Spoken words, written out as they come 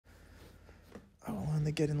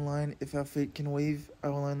only get in line if our feet can weave. I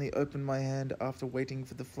will only open my hand after waiting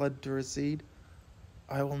for the flood to recede.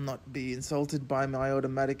 I will not be insulted by my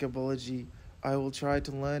automatic apology. I will try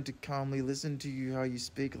to learn to calmly listen to you how you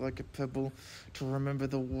speak like a pebble, to remember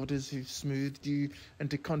the waters who've smoothed you,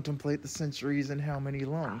 and to contemplate the centuries and how many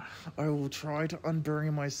long. I will try to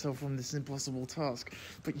unbury myself from this impossible task,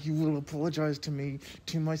 but you will apologize to me,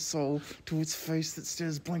 to my soul, to its face that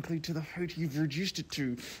stares blankly to the height you've reduced it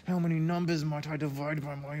to. How many numbers might I divide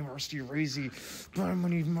by my rusty razor? How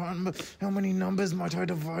many numbers might I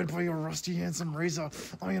divide by your rusty handsome razor?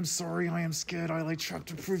 I am sorry, I am scared, I lay trap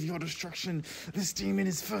to prove your destruction. This demon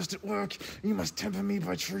is first at work. You must temper me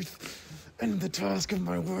by truth. End the task of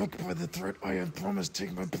my work by the threat I have promised.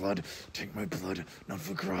 Take my blood, not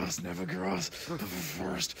for grass, never grass, but for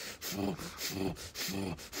forest, for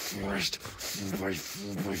forest, four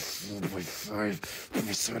by five,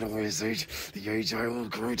 for satellites 8, the age I will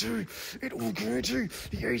grow to, it will grow to,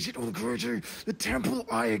 the age it will grow to, the temple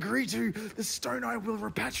I agree to, the stone I will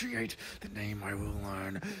repatriate, the name I will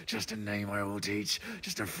learn, just a name I will teach,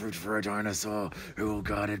 just a fruit for a dinosaur, who will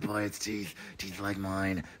guard it by its teeth like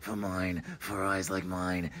mine, for eyes like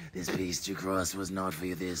mine. This piece to cross was not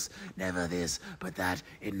for this, never this, but that,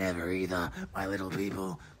 it never either. My little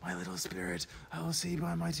people, my little spirit, I will see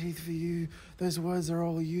by my teeth for you. Those words are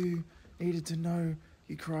all you needed to know.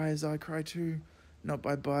 You cry as I cry too, not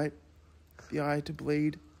by bite, the eye to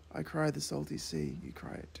bleed. I cry the salty sea, you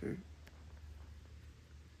cry it too.